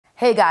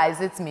Hey guys,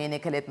 it's me,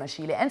 Nicolette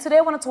Mashile, and today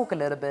I want to talk a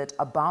little bit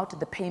about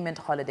the payment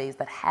holidays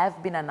that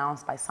have been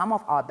announced by some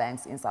of our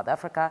banks in South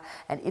Africa.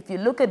 And if you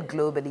look at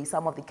globally,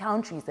 some of the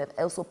countries have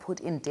also put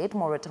in debt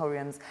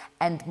moratoriums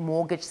and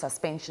mortgage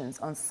suspensions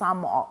on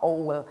some,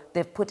 or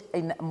they've put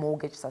in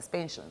mortgage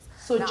suspensions.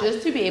 So now,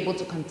 just to be able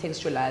to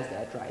contextualize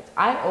that, right,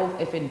 I owe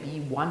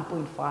FNB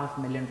 1.5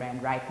 million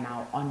rand right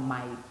now on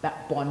my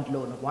bond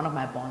loan, one of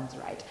my bonds,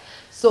 right?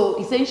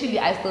 So essentially,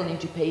 I still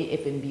need to pay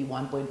FNB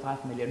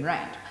 1.5 million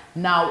rand.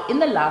 Now, in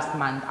the last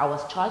month, I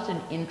was charged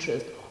an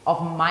interest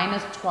of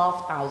minus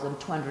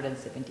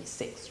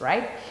 12,276,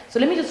 right? So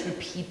let me just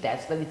repeat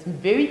that so that it's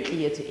very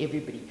clear to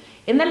everybody.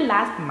 In the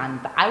last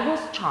month, I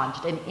was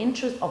charged an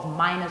interest of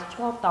minus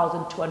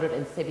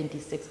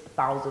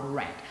 12,276,000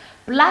 rand,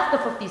 plus the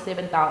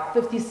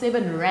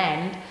 57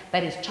 rand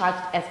that is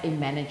charged as a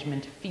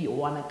management fee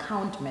or an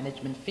account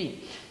management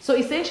fee. So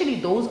essentially,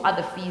 those are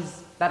the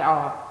fees that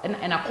are,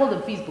 and I call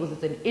them fees because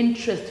it's an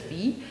interest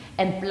fee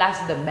and plus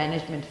the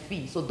management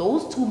fee. So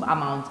those two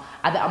amounts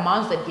are the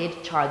amounts that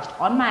get charged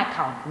on my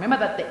account. Remember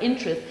that the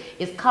interest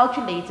is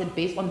calculated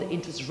based on the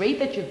interest rate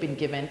that you've been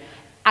given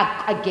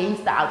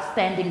against the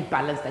outstanding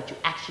balance that you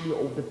actually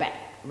owe the bank,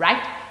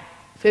 right?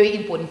 Very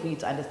important for you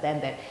to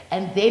understand that.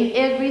 And then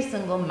every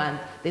single month,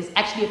 there's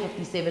actually a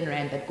 57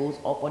 rand that goes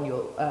off on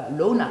your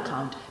loan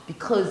account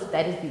because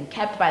that is being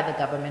capped by the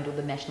government or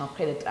the national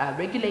credit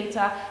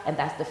regulator, and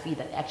that's the fee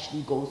that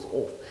actually goes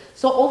off.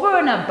 So over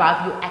and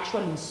above your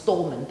actual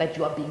installment that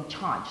you are being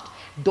charged,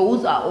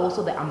 those are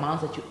also the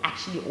amounts that you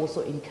actually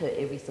also incur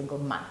every single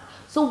month.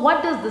 So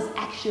what does this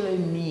actually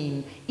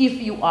mean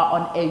if you are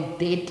on a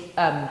debt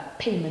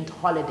payment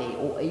holiday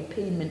or a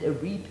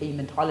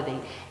repayment holiday,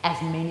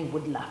 as many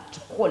would love to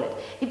call it?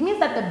 It means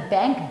that the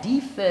bank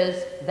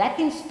defers that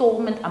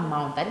installment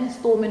amount, that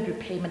installment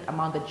repayment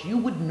amount that you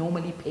would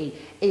normally pay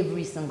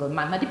every single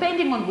month. Now,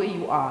 depending on where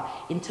you are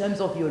in terms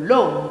of your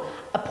loan,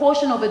 a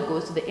portion of it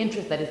goes to the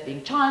interest that is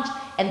being charged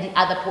and the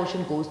other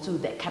portion goes to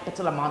the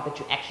capital amount that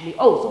you actually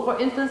owe. So for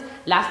instance,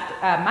 last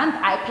month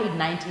I paid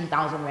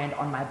 19,000 rand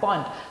on my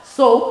bond.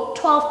 So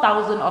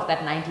 12,000 of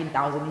that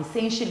 19,000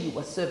 essentially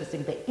was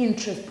servicing the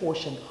interest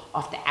portion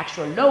of the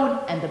actual loan,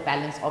 and the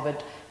balance of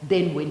it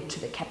then went to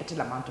the capital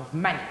amount of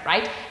money,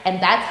 right?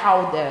 And that's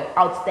how the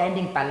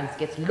outstanding balance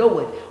gets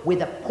lowered, where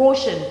the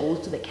portion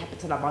goes to the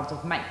capital amount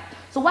of money.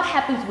 So what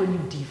happens when you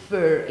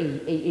defer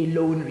a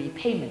loan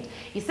repayment?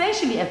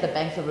 Essentially, as the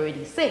banks have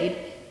already said,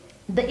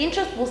 the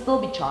interest will still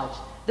be charged.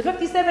 The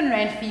 57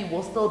 rand fee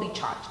will still be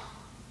charged.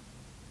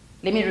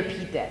 Let me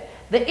repeat that.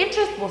 The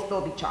interest will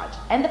still be charged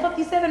and the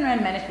 57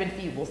 rand management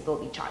fee will still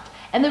be charged.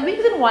 And the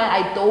reason why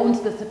I don't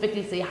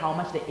specifically say how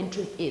much the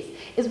interest is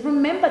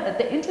remember that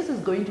the interest is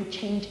going to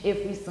change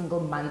every single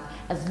month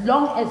as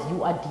long as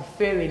you are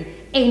deferring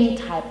any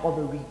type of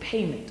a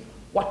repayment.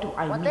 What do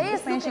I mean? What they're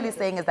essentially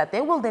saying is that they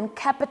will then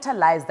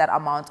capitalize that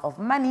amount of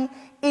money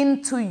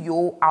into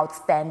your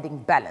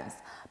outstanding balance.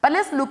 But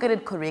let's look at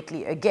it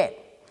correctly again.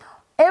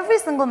 Every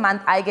single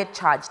month I get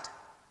charged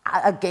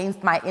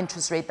against my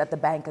interest rate that the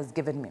bank has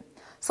given me.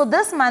 So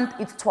this month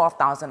it's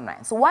 12,000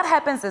 rand. So what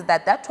happens is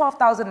that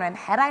 12,000 rand,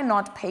 had I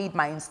not paid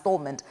my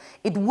installment,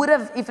 it would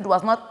have, if it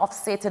was not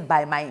offsetted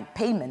by my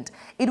payment,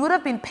 it would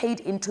have been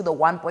paid into the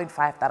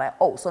 1.5 that I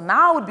owe. So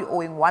now I would be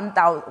owing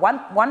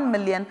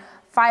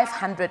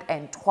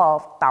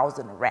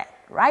 1,512,000 rand,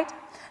 right?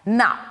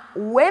 Now,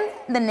 when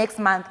the next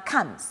month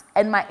comes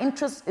and my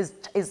interest is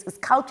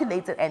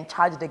calculated and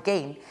charged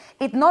again,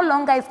 it no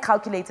longer is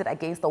calculated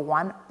against the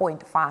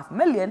 1.5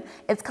 million,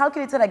 it's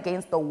calculated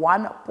against the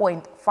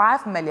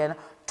 1.5 million,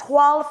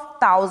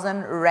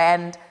 12,000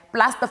 rand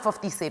plus the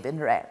 57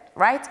 rand,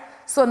 right?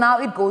 So now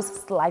it goes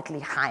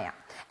slightly higher.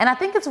 And I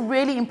think it's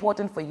really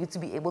important for you to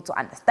be able to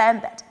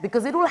understand that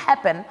because it will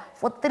happen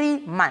for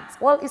 3 months,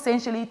 well,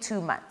 essentially 2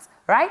 months,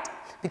 right?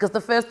 Because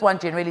the first one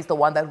generally is the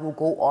one that will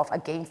go off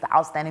against the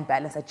outstanding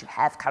balance that you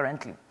have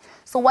currently.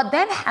 So what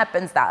then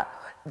happens that,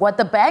 what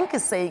the bank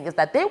is saying is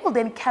that they will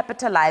then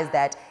capitalize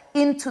that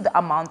into the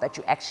amount that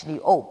you actually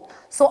owe.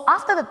 So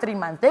after the 3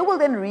 months, they will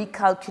then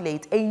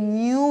recalculate a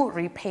new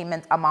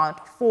repayment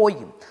amount for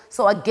you.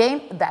 So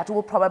again, that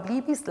will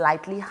probably be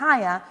slightly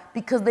higher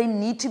because they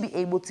need to be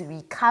able to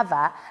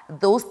recover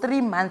those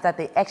 3 months that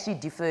they actually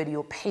deferred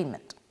your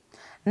payment.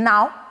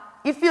 Now,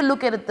 if you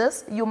look at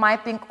this, you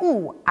might think,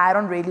 ooh, I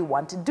don't really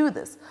want to do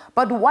this.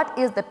 But what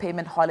is the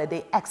payment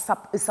holiday?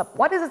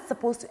 What is it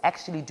supposed to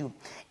actually do?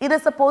 It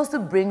is supposed to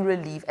bring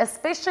relief,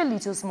 especially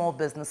to small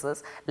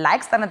businesses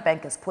like Standard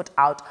Bank has put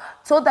out,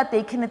 so that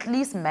they can at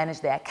least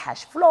manage their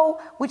cash flow,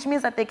 which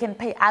means that they can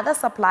pay other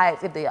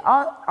suppliers if they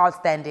are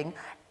outstanding,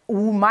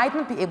 who might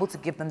not be able to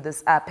give them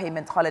this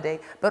payment holiday,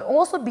 but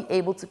also be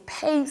able to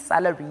pay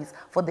salaries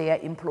for their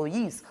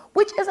employees,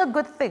 which is a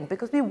good thing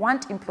because we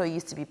want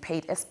employees to be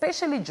paid,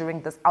 especially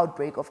during this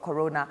outbreak of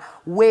corona,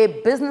 where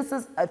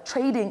businesses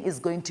trading is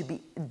going to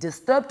be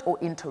disturbed or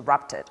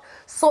interrupted.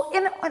 So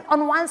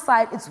on one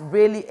side, it's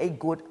really a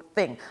good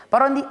thing.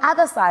 But on the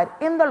other side,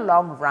 in the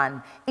long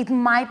run, it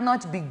might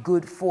not be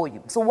good for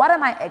you. So what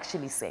am I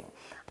actually saying?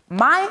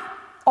 My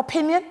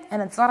opinion,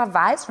 and it's not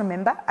advice,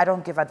 remember, I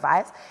don't give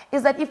advice,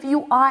 is that if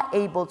you are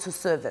able to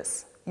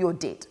service your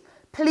debt,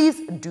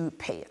 please do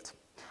pay it.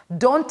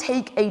 Don't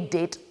take a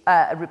debt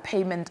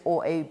repayment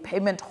or a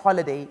payment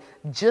holiday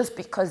just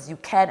because you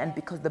can and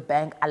because the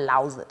bank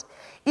allows it.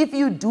 If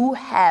you do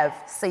have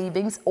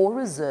savings or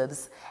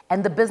reserves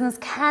and the business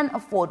can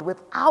afford,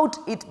 without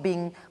it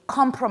being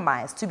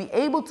compromised, to be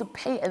able to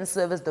pay and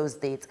service those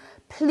debts,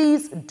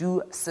 please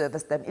do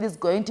service them. It is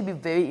going to be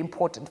very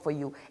important for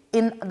you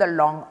in the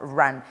long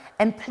run.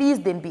 And please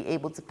then be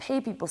able to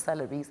pay people's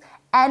salaries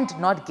and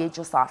not get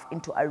yourself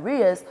into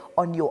arrears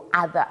on your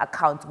other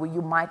accounts where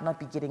you might not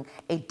be getting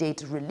a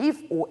debt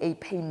relief or a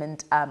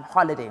payment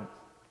holiday.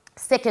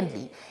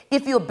 Secondly,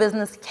 if your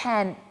business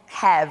can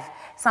have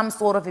some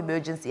sort of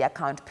emergency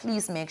account,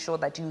 please make sure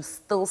that you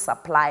still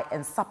supply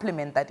and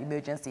supplement that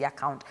emergency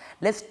account.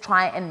 Let's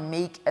try and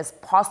make as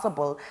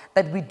possible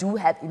that we do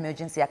have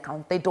emergency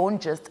accounts. They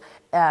don't just,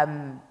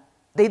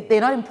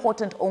 they're not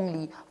important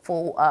only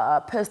for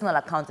personal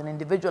accounts and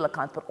individual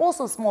accounts, but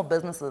also small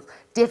businesses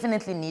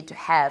definitely need to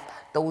have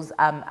those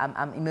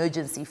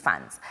emergency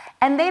funds.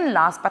 And then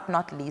last but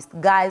not least,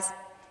 guys,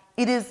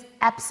 it is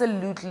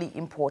absolutely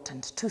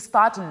important to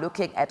start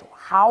looking at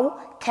how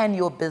can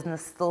your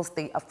business still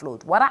stay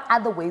afloat. What are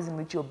other ways in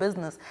which your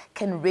business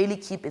can really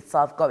keep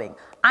itself going?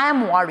 I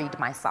am worried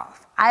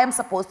myself. I am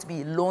supposed to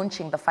be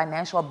launching the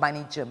Financial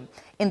Money Gym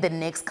in the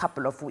next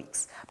couple of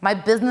weeks. My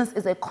business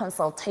is a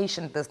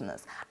consultation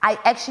business. I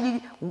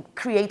actually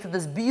created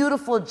this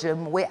beautiful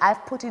gym where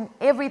I've put in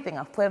everything.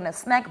 I've put in a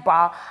snack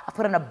bar, I've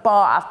put in a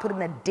bar, I've put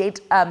in a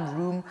date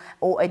room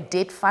or a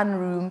date fun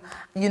room.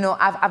 You know,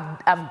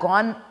 I've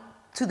gone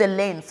to the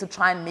lengths to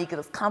try and make it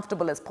as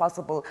comfortable as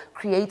possible,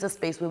 create a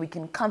space where we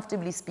can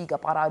comfortably speak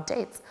about our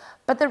dates.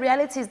 But the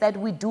reality is that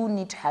we do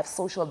need to have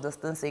social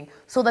distancing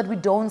so that we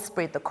don't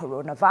spread the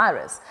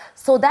coronavirus.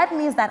 So that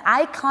means that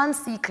I can't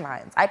see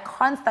clients. I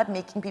can't start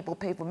making people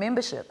pay for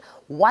membership.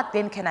 What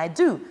then can I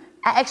do?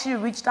 I actually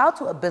reached out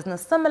to a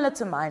business similar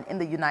to mine in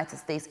the United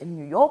States in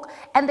New York,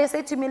 and they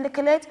said to me,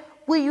 Nicolette,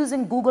 we're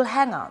using Google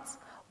Hangouts.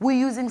 We're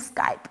using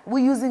Skype,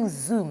 we're using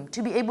Zoom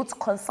to be able to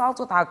consult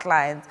with our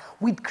clients.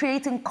 We're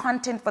creating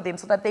content for them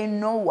so that they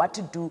know what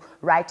to do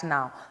right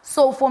now.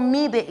 So for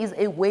me, there is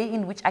a way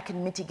in which I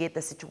can mitigate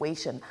the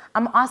situation.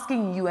 I'm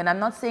asking you, and I'm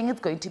not saying it's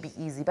going to be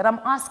easy, but I'm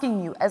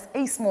asking you as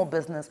a small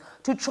business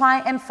to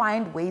try and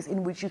find ways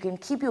in which you can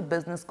keep your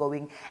business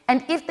going.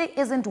 And if there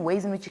isn't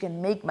ways in which you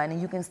can make money,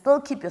 you can still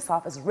keep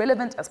yourself as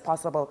relevant as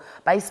possible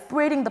by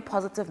spreading the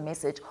positive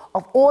message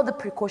of all the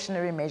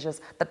precautionary measures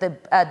that the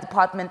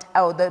department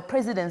or the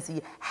president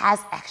has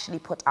actually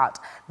put out.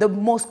 The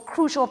most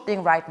crucial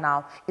thing right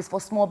now is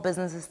for small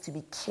businesses to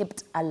be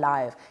kept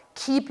alive.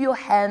 Keep your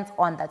hands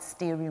on that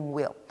steering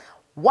wheel.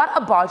 What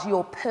about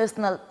your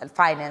personal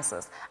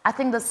finances? I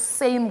think the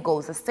same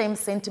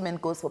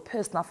sentiment goes for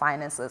personal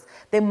finances.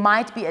 There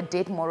might be a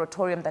debt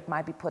moratorium that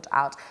might be put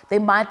out. There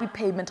might be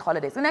payment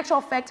holidays. In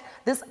actual fact,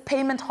 this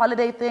payment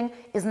holiday thing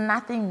is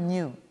nothing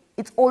new.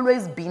 It's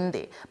always been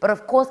there. But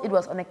of course, it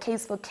was on a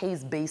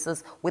case-for-case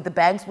basis where the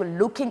banks were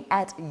looking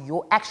at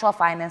your actual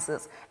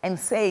finances and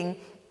saying,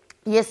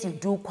 yes, you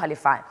do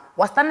qualify.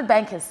 What Standard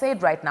Bank has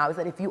said right now is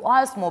that if you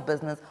are a small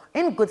business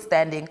in good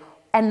standing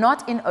and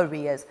not in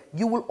arrears,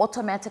 you will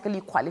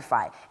automatically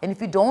qualify. And if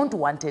you don't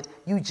want it,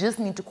 you just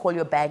need to call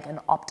your bank and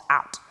opt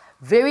out.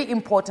 Very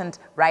important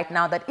right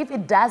now that if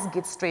it does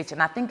get stretched,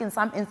 and I think in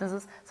some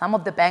instances, some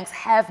of the banks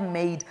have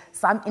made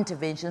some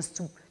interventions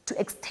to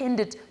extend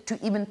it to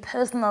even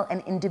personal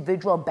and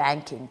individual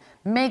banking.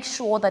 Make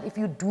sure that if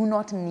you do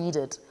not need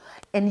it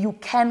and you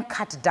can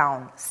cut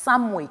down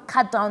some way,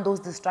 cut down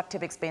those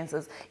destructive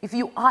expenses. If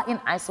you are in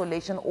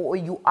isolation or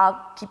you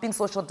are keeping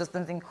social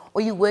distancing or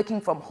you're working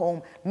from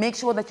home, make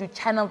sure that you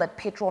channel that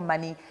petrol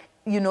money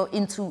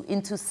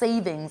into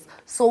savings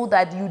so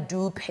that you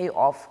do pay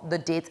off the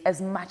debts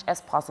as much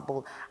as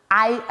possible.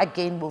 I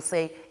again will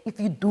say,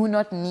 if you do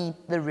not need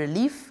the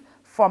relief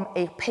from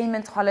a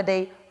payment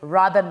holiday,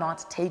 rather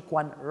not take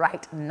one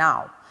right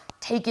now.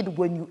 Take it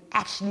when you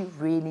actually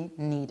really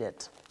need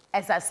it.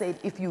 As I said,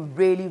 if you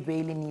really,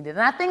 really need it.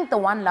 And I think the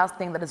one last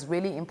thing that is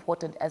really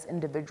important as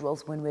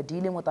individuals when we're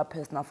dealing with our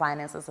personal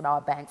finances and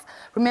our banks,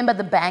 remember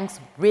the banks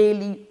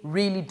really,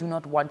 really do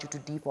not want you to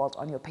default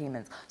on your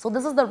payments. So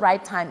this is the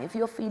right time. If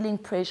you're feeling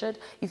pressured,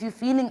 if you're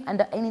feeling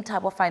under any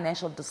type of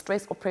financial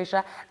distress or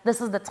pressure, this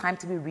is the time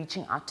to be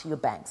reaching out to your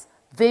banks.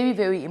 Very,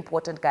 very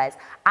important, guys.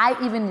 I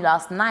even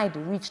last night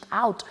reached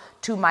out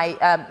to my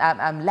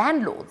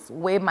landlords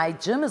where my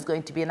gym is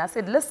going to be, and I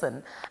said,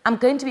 listen, I'm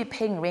going to be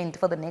paying rent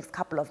for the next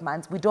couple of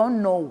months. We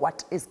don't know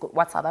what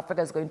South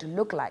Africa is going to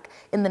look like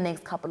in the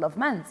next couple of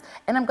months,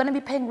 and I'm going to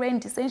be paying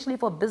rent essentially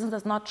for business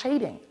that's not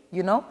trading,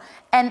 you know.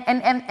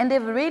 And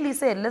they've really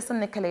said, listen,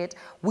 Nicolette,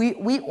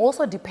 we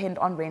also depend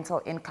on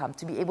rental income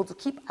to be able to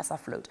keep us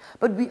afloat,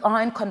 but we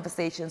are in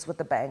conversations with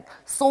the bank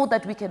so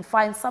that we can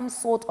find some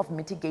sort of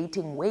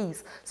mitigating ways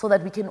fix so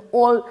that we can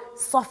all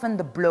soften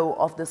the blow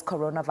of this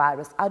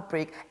coronavirus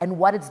outbreak and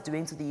what it's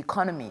doing to the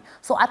economy.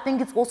 So I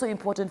think it's also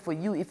important for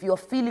you, if you're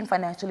feeling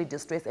financially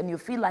distressed and you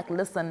feel like,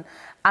 listen,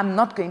 I'm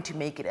not going to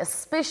make it,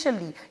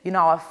 especially, you know,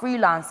 our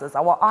freelancers,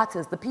 our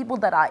artists, the people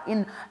that are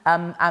in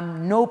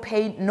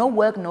no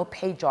work, no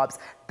pay jobs.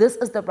 This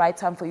is the right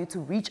time for you to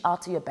reach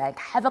out to your bank,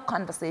 have a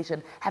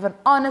conversation, have an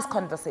honest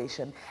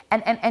conversation,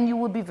 and you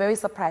will be very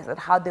surprised at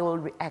how they will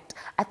react.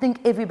 I think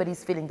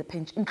everybody's feeling the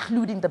pinch,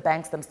 including the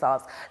banks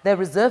themselves. The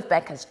Reserve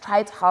Bank has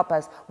tried to help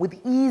us with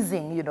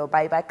easing, you know,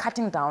 by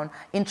cutting down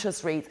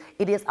interest rates.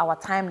 It is our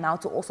time now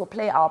to also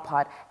play our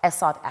part as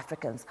South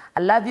Africans. I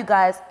love you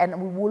guys, and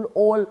we will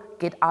all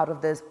get out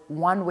of this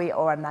one way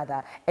or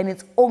another. And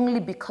it's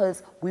only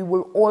because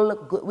we're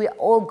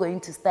all going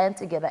to stand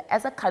together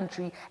as a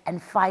country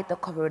and fight the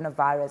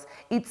coronavirus.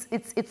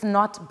 It's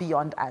not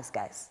beyond us,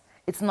 guys.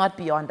 It's not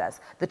beyond us.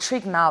 The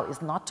trick now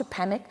is not to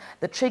panic.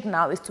 The trick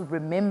now is to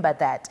remember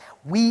that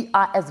we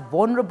are as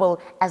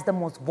vulnerable as the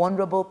most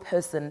vulnerable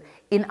person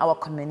in our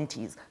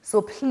communities.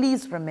 So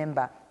please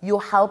remember,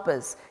 your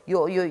helpers,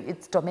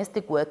 it's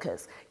domestic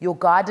workers, your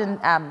garden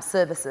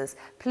services,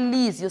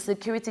 please, your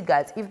security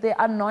guards, if they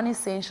are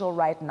non-essential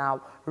right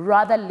now,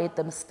 rather let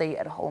them stay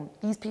at home.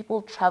 These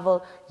people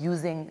travel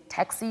using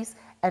taxis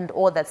and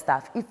all that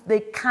stuff. If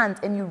they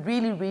can't, and you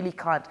really, really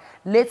can't,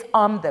 let's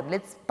arm them.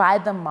 Let's buy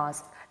them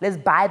masks. Let's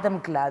buy them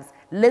gloves.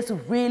 Let's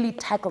really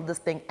tackle this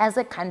thing as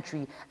a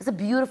country, as a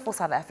beautiful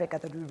South Africa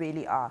that we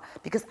really are.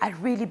 Because I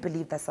really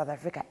believe that South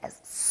Africa has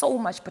so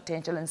much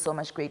potential and so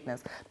much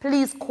greatness.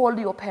 Please call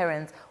your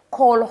parents,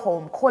 call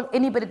home, call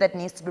anybody that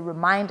needs to be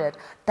reminded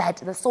that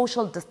the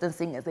social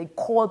distancing is a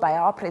call by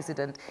our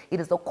president. It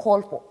is a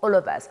call for all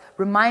of us.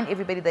 Remind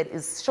everybody that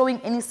is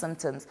showing any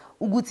symptoms.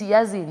 Uguti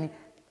yazini,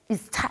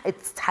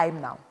 it's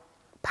time now.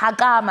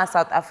 Phakama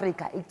South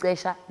Africa,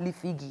 ixesha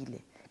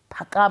lifigile.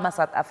 Phakama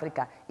South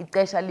Africa,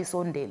 ixesha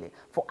lisondele,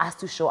 for us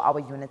to show our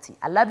unity.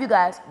 I love you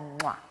guys.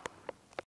 Mwah.